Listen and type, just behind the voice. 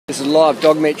This is a live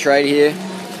dog meat trade here.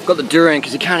 Got the durian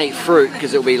because you can't eat fruit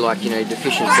because it'll be like, you know,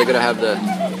 deficient. So they've got to have the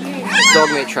dog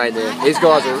meat trade there.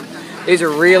 These are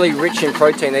really rich in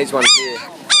protein, these ones here.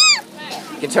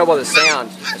 You can tell by the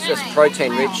sound, it's just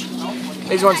protein rich.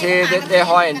 These ones here, they're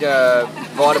high in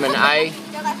vitamin A.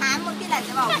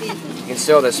 You can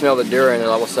still smell the durian, they're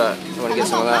like, what's that? I want to get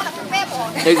some of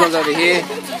that. These ones over here,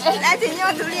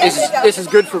 this is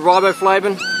good for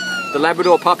riboflavin. The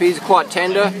Labrador puppies are quite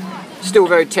tender, still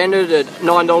very tender at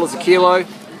 $9 a kilo.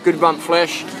 Good rump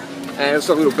flesh, and it's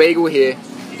got a little beagle here.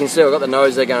 You can see I've got the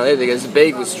nose there going. There goes the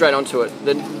beagle straight onto it.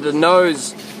 The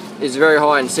nose is very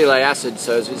high in celiac acid,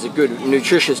 so it's a good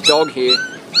nutritious dog here.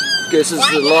 This is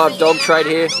the live dog trade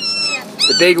here.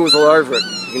 The beagle's all over it.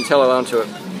 You can tell it onto it,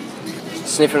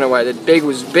 sniffing away. The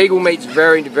beagle meat's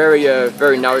very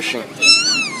nourishing.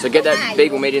 So get that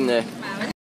beagle meat in there.